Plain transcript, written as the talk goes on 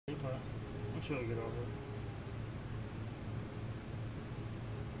sure we get over it.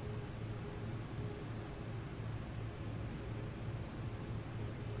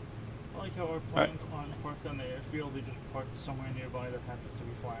 I like how our planes aren't parked on the airfield, they just parked somewhere nearby that happens to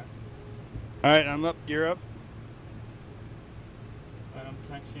be flat. Alright, I'm up. You're up. And I'm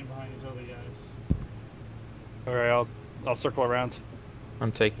taxiing behind these other guys. Alright, I'll circle around.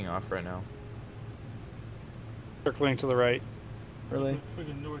 I'm taking off right now. Circling to the right. Really?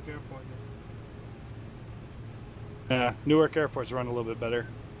 Friggin' Newark Airport. Yeah, Newark Airport's run a little bit better.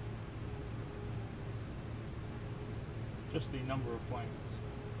 Just the number of planes.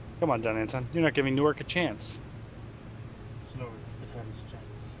 Come on, Donanton. You're not giving Newark a chance. It's Newark. It has its chance.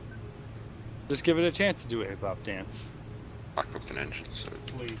 Just give it a chance to do a hip-hop dance. I cooked an engine, so...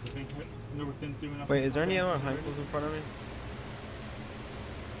 Please, I think Newark didn't do enough. Wait, is there any other Heinkels in front of me?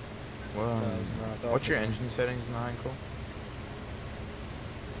 Well, No, what's your engine settings in the Heinkel?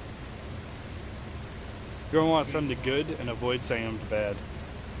 You're going to want to send to good and avoid saying them to bad.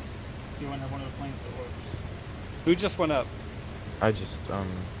 You want to have one of the planes that works. Who just went up? I just, I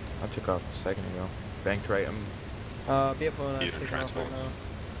took off a second ago. Banked right, Be up on You're in transports.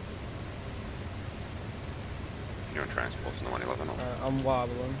 You're in transports in the 111 or? I'm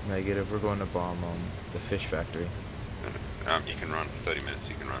wobbling. Negative, we're going to bomb, the fish factory. You can run for 30 minutes,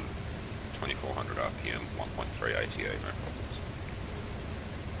 you can run 2400 RPM, 1.3 ATA, no problems.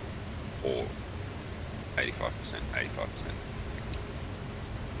 Or 85%.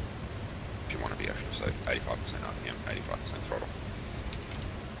 If you want to be extra safe, 85% RPM, 85% throttle.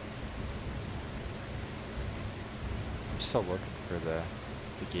 I'm still looking for the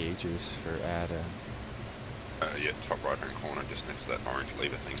gauges for ADA. Yeah, top right hand corner, just next to that orange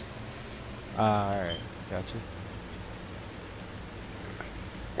lever thing. Alright, gotcha.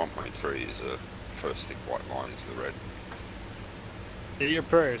 1.3 is a first thick white line to the red. Your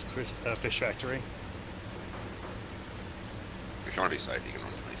prayers, fish factory. If you want to be safe, you can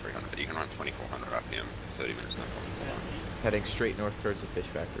run 2300, you can run 2400 RPM for 30 minutes, no problem. Heading straight north towards the fish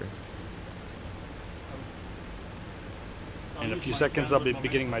factory. In a few seconds, I'll be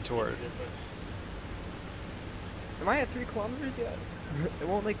beginning my tour. Am I at 3 kilometers yet? It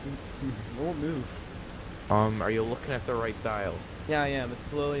won't it won't move. Are you looking at the right dial? Yeah, I am. It's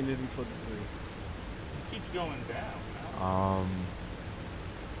slowly moving toward the 3. It keeps going down. Now.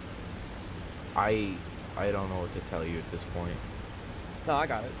 I don't know what to tell you at this point. No, I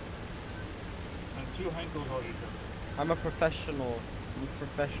got it. And 2 Heinkels already done. I'm a professional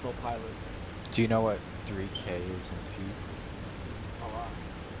pilot. Do you know what 3K is in feet? A lot.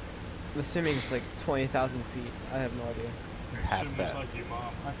 I'm assuming it's like 20,000 feet. I have no idea. Half Assuming that. it's like your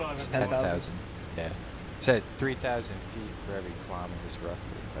mom. I thought It's it was 10,000. Yeah. It said 3,000 feet for every kilometers roughly.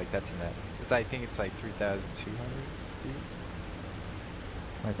 Like that's in that. I think it's like 3,200 feet.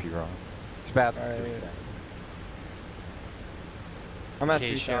 Might be wrong. It's about 3,000. I'm In at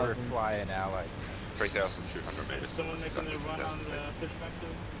case you ever 3,000. fly an ally. 3,200 Is meters. someone That's making exactly their run on 10,000 the feet. fish factory?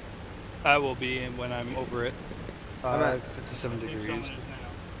 I will be when I'm over it. I'm at 57 I think someone degrees. is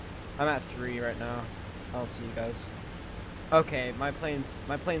now. I'm at 3 right now. I don't see you guys. Okay, my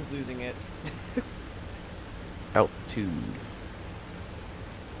plane's losing it. Altitude.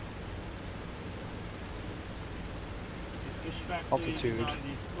 The fish factory Altitude. is on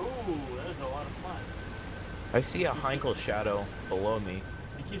the... Ooh, that is a lot of fun. I see a Heinkel shadow below me,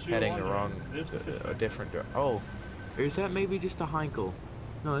 In case you were heading the wondering, wrong, there's the fish a factory. different. Oh, or is that maybe just a Heinkel?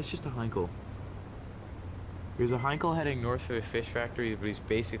 No, that's just a Heinkel. There's a Heinkel heading north for the fish factory, but he's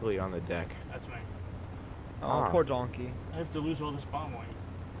basically on the deck. That's right. Oh, poor donkey. I have to lose all this bomb weight.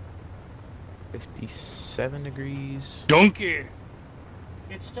 57 degrees. Donkey!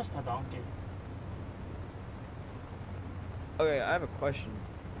 It's just a donkey. Okay, I have a question.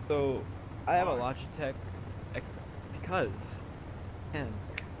 So, I have a Logitech because. Man.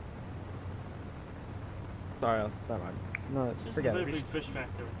 Sorry, never mind. No, It's just forget a very it. big fish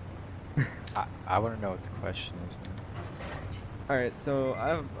factory. I want to know what the question is now. Alright, so I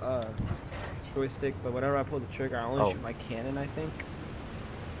have joystick, but whenever I pull the trigger, I only shoot my cannon, I think.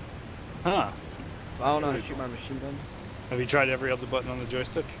 Huh. I don't know how to shoot my machine guns. Have you tried every other button on the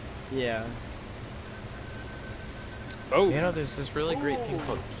joystick? Yeah. Oh! You know, there's this really great thing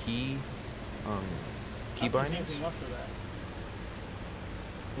called key bindings. Anything after that.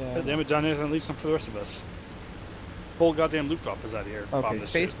 Yeah. God damn it, Donanton, leave some for the rest of us. Whole goddamn loop drop is out here. Okay, Bomb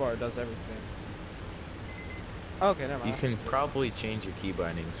this shit. spacebar does everything. Okay, never mind. You can probably change your key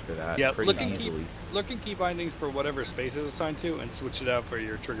bindings for that Yeah, pretty look in easily. Look in key bindings for whatever space is assigned to and switch it out for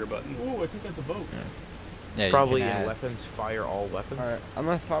your trigger button. Ooh, I took out the boat. Yeah, you Probably can in add- weapons, fire all weapons. Alright, I'm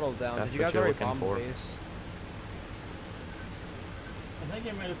gonna throttle down. That's Did you what guys you're already looking bomb the for. base? I think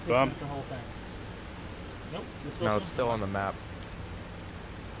I might have taken Bomb. out the whole thing. Nope. No, it's still on the map.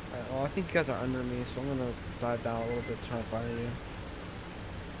 Alright, well, I think you guys are under me, so I'm gonna dive down a little bit to try to find you.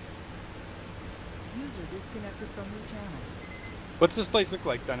 User disconnected from your channel. What's this place look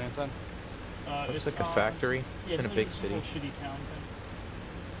like, Donanton? Looks It's like a on- factory. Yeah, It's in a like big this city. little shitty town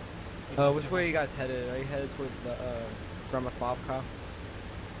thing. Which way are you guys headed? Are you headed toward the, Gromoslavka?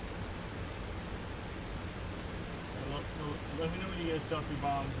 Let me know when you guys drop your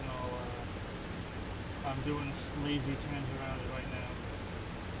bombs and I'm doing lazy turns around it right now.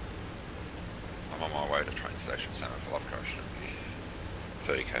 I'm on my way to train station Salmon for Love Coast.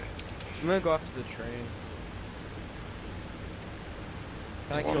 30k. I'm gonna go after the train.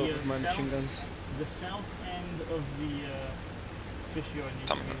 Can I Well, kill the, with my machine guns? The south end of the fish yard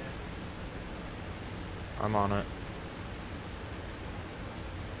needs to be Someone. hit. I'm on it.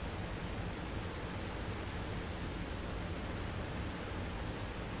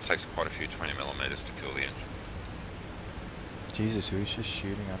 It takes quite a few 20mm to kill the engine. Jesus, who's just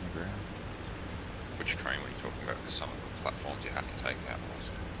shooting on the ground? Which train were you talking about? Because some of the platforms you have to take out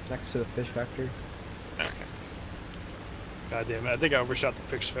also. Next to the fish factory. Okay. God damn it, I think I overshot the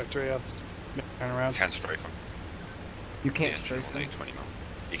fish factory. I'll turn You around. can strafe them. You The can't engine strafe will them. need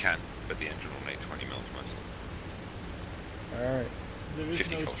 20mm. You can, but the engine will need 20mm mostly. Alright. There is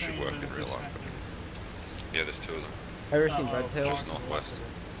 50 no cal should train work in in the real fish life, but factory. yeah, there's two of them. Ever seen Uh-oh. Red Tail? Just northwest.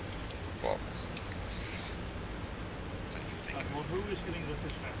 Well, 10, 15 k. Well, who is hitting the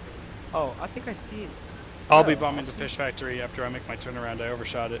fish factory? Oh, I think I see it. I'll be Oh, bombing the awesome. fish factory after I make my turnaround. I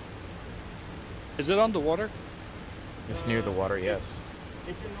overshot it. Is it on the water? It's near the water, yes.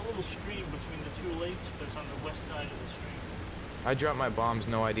 It's in a little stream between the two lakes, but it's on the west side of the stream. I dropped my bombs,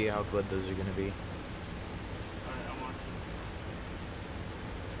 no idea how good those are gonna be. Alright, I'm watching.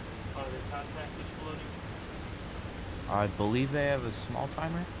 Are the contact exploding? I believe they have a small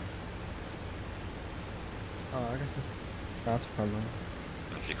timer. Oh, I guess that's friendly.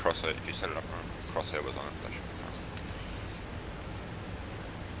 If you cross it, if you set it up wrong, crosshair was on it, that should be fine.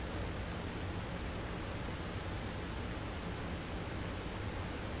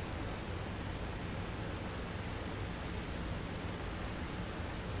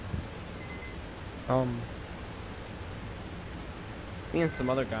 Me and some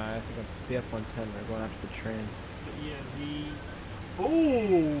other guy, I think a BF-110, are going after the train. But yeah,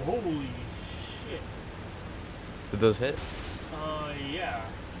 Oh, holy shit. Did those hit? Yeah.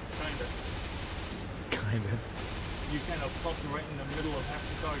 Kinda. Kinda. You kind of plucked right in the middle of half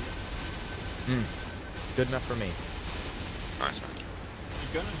the target. Good enough for me. Nice, man.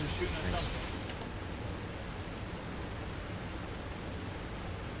 The gunners are shooting at something.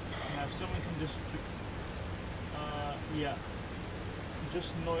 Now, if someone can just... yeah. Just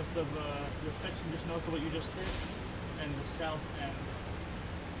north of, the section just north of what you just hit, and the south end.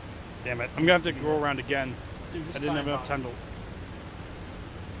 Damn it. I'm gonna have to go around again. Dude, just I didn't have climb enough time to...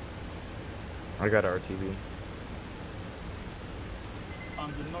 I got RTV.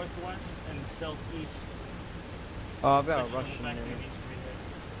 On the northwest and southeast. Oh, I've got a section of the Russian factory there. needs to be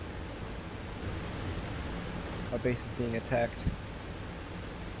hit. Our base is being attacked.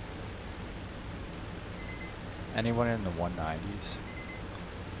 Anyone in the 190s?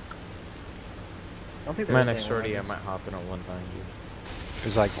 I don't think My there's next anyone shorty, I on might hop in a 190.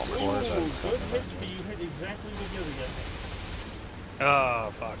 There's like Ooh, four of Ooh, us. good hit, but you hit exactly what the other guy hit. Oh,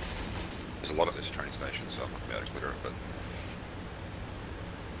 fuck. There's a lot at this train station, so I'm not going to be able to clear it, but...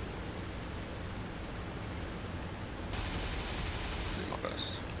 do my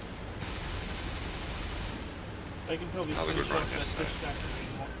best. I can probably Another finish good run off that yesterday. fish factory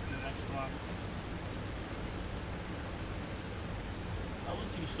in the next round. At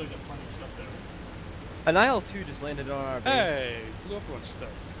least you still got plenty of stuff there. An IL-2 just landed on our base. Hey, blew up a bunch of stuff.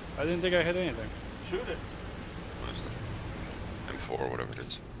 I didn't think I hit anything. Shoot it. What is it? M4 or whatever it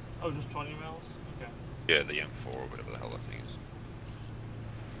is. Oh, just 20 mils? Okay. Yeah, the M4 or whatever the hell that thing is.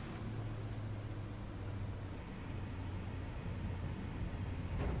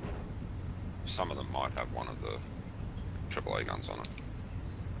 Some of them might have one of the AAA guns on it.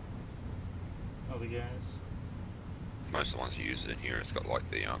 Oh, the guys. Most of the ones you use in here, it's got like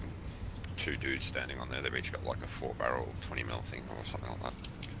the two dudes standing on there. They've each got like a 4-barrel 20mm thing or something like that.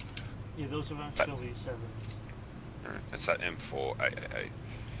 Yeah, those are That- actually 7s. Alright, it's that M4 AAA.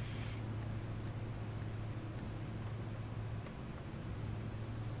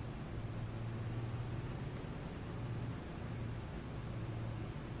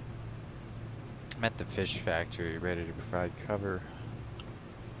 I'm at the fish factory, ready to provide cover.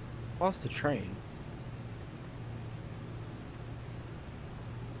 Lost the train.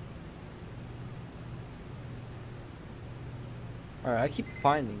 Alright, I keep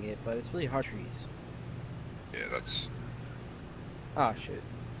finding it, but it's really hard trees. Yeah, that's... Ah, shit.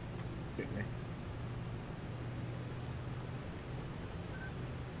 Shoot me.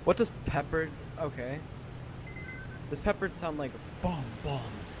 What does peppered? Okay. Does peppered sound like bomb, bomb?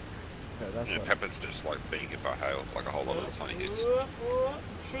 Okay, that's Yeah, what. Pepper's just like being hit by hail, like a whole lot of tiny hits.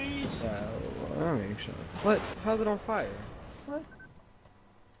 Trees. Yeah, well, I mean, sure. What? How's it on fire? What?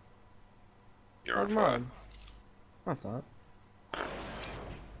 You're on How's fire. mine? No, it's not. Oh,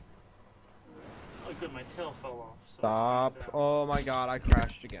 good, my tail fell off. So Stop. it's Oh my god, I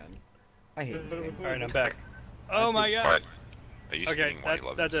crashed again. I hate this game. Alright, I'm back. Oh my god. Right. Are you Okay, spinning that's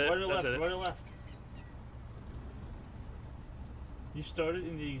 111s? it. right or left, That's it. right or left. You started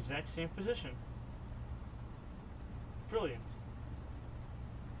in the exact same position. Brilliant.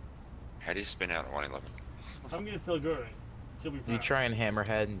 How do you spin out at 111? I'm gonna tell Goering. He'll be proud. You try and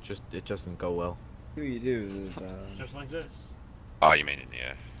hammerhead and it just doesn't go well. What you do is, Just like this. Oh, you mean in the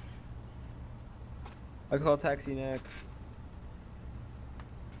air. I call taxi next.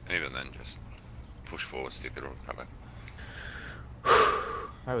 And even then, just push forward, stick it, or cover.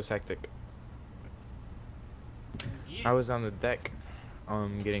 That was hectic. Yeah. I was on the deck,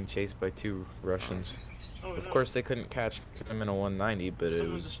 getting chased by 2 Russians. Oh, Of no. course they couldn't catch because I'm in a 190, but it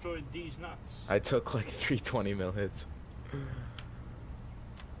Someone was. destroyed these nuts. I took like 3 20 mil hits.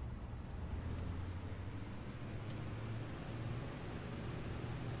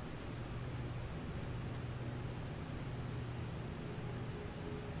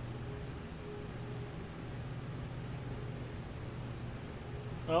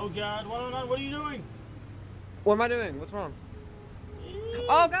 Oh god, 109, what are you doing? What am I doing? What's wrong?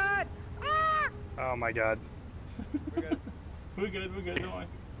 Oh god! Ah! Oh my god. We're good. We're good, don't worry.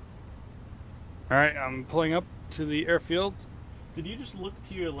 Alright, I'm pulling up to the airfield. Did you just look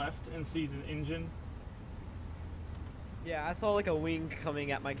to your left and see the engine? Yeah, I saw like a wing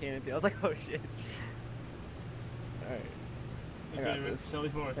coming at my canopy. I was like, oh shit. Alright. I got Okay, this. Sally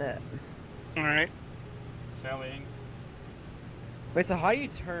forth. Yeah. Alright. Sallying. Wait, so how do you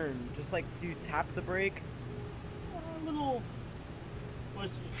turn? Just like, do you tap the brake? A little... Well,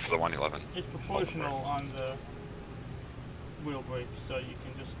 For the 111. it's proportional on the wheel brake, so you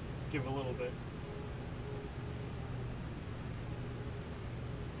can just give a little bit.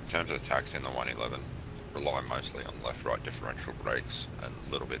 In terms of taxi in the 111, rely mostly on left-right differential brakes and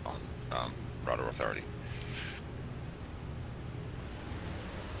a little bit on rudder authority.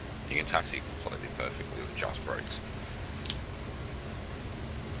 You can taxi completely perfectly with just brakes.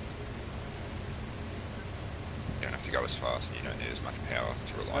 You don't have to go as fast and you don't need as much power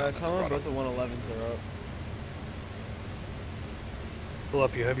to rely on the Tell them rudder. both the 111s are up. Pull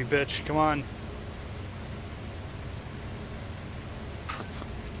up, you heavy bitch. Come on.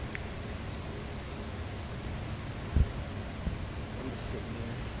 I'm just sitting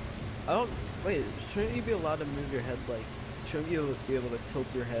here. I don't. Wait, shouldn't you be allowed to move your head like? Shouldn't you be able to tilt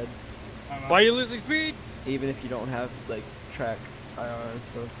your head Why are you losing speed? even if you don't have like track IR and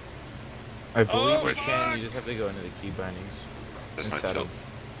stuff? I believe Oh, you can, fuck! you just have to go into the key bindings. There's no and settle. tilt.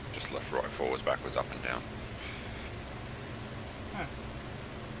 Just left, right, forwards, backwards, up and down. Huh.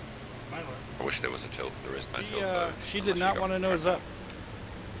 Might work. I wish there was a tilt. There is no tilt Yeah, though. she did unless you not got want to nose track up.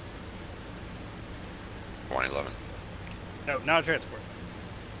 111. No, not a transport.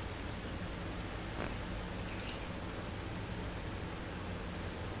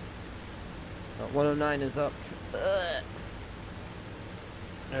 109 is up. Alright,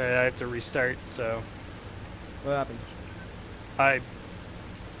 I have to restart, so What happened? I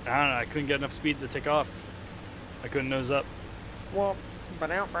don't know, I couldn't get enough speed to take off. I couldn't nose up. Well, Were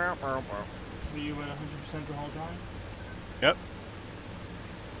you at 100% the whole time? Yep.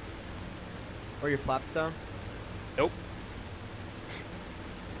 Or your flaps down? Nope.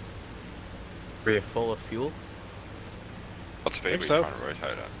 Were you full of fuel? What speed were you so. trying to rotate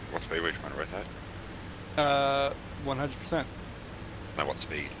at? What speed were you trying to rotate? 100%. No, what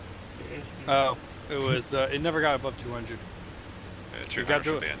speed? Oh, it was, it never got above 200. Yeah, got 200 to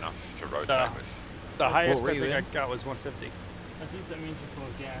should it. be enough to rotate Uh, with. The highest were I you think I in? got was 150. I think that means you're full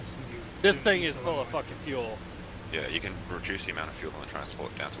of gas and you... This you thing need is to full run of away. fucking fuel. Yeah, you can reduce the amount of fuel in the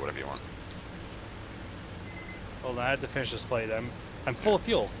transport down to whatever you want. Hold on, I had to finish this flight. I'm full of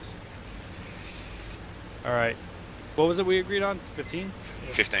fuel. Alright. What was it we agreed on? 15?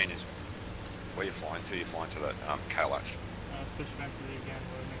 15 is where you're flying to. You're flying to that KLH. Fish factory again,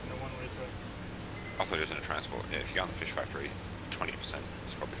 we're making a one-way trip. I thought it was in a transport. Yeah, if you go in the fish factory, 20%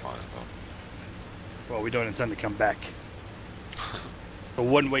 is probably fine as well. Well, we don't intend to come back. A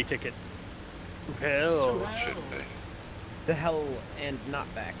one-way ticket. To hell. It shouldn't be. The hell and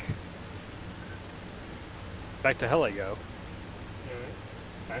not back. Back to hell I go. Yeah, right?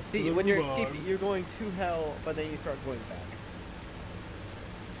 Back to See, the when you're rhubarb. escaping, you're going to hell, but then you start going back.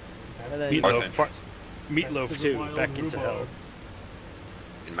 Back And then to Both Meatloaf, engines. Meatloaf the too, wild back into hell. rhubarb.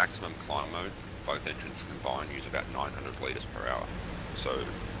 In maximum climb mode, both engines combined use about 900 litres per hour. So,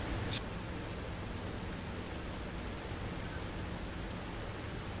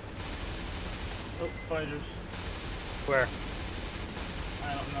 Oh, fighters. Where?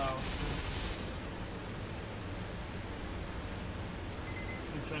 I don't know.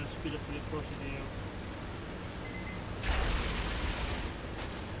 I'm trying to speed up to get closer to you.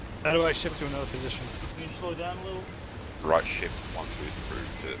 How do I shift to another position? Can you slow down a little? right shift 1, 2 through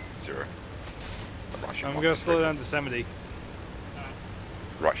to 0. Right shift I'm 1, gonna 2, slow 3, down to 70.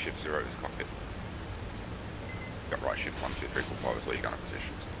 Right shift 0 is cockpit. Got right shift 1, 2, 3, 4, 5 is where you're going to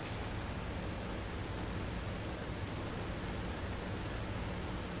positions.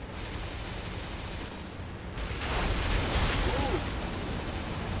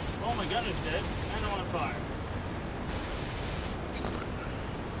 Oh, my gun is dead. And I'm on fire. It's not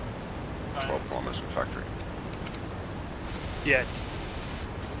Right. 12 kilometers from factory. Yet.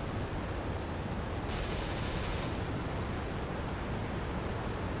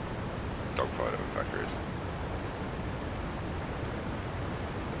 Dogfight over factories.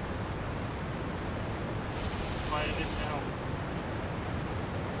 Fire it now.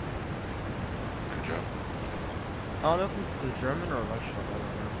 Good job. I don't know if this is a German or a Russian. I don't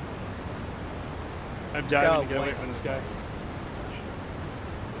know. I'm diving Got to get away white. from this guy.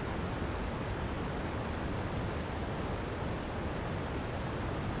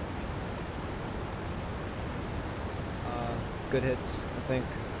 Good hits, I think.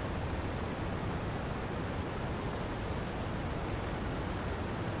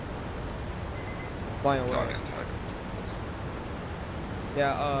 Flying away. Diving attack.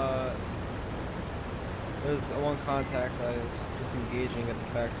 Yeah, there's one contact I was just engaging at the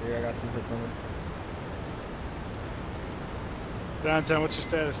factory. I got some hits on him. Donanton, what's your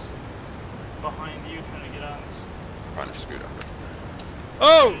status? Behind you, trying to get on this. Trying to scoot under.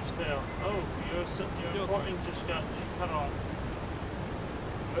 Oh! His tail. Oh, your important just got cut off.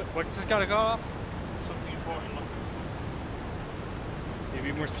 What just gotta go off? Something important. Can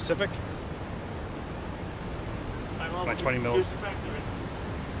you be more specific? My 20 mil. Here's the factory.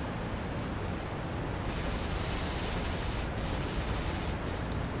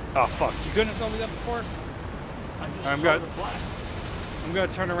 Oh fuck, you couldn't have told me that before? I just I'm saw good. the flag. I'm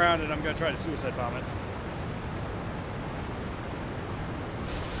gonna turn around and I'm gonna try to suicide bomb it.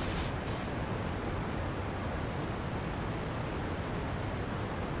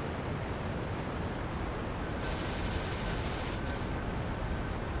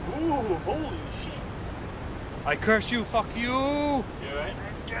 Ooh, holy shit. I curse you, fuck you! You alright?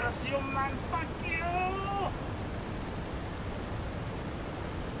 I curse you, man, fuck you!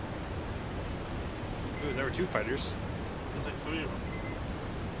 Ooh, there were two fighters. There's like 3 of them.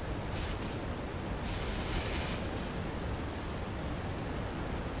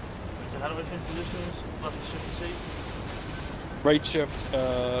 So how do I change positions? Left shift to C? Right shift,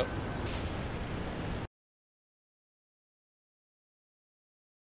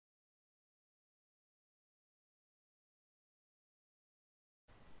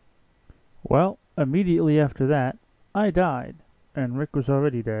 Well, immediately after that, I died, and Rick was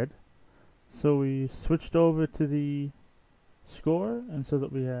already dead. So we switched over to the score, and so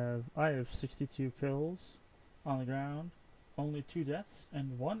that I have 62 kills on the ground, only 2 deaths,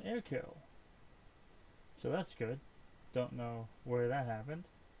 and 1 air kill. So that's good. Don't know where that happened.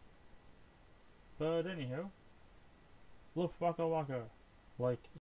 But anywho, Wolf Waka Waka, like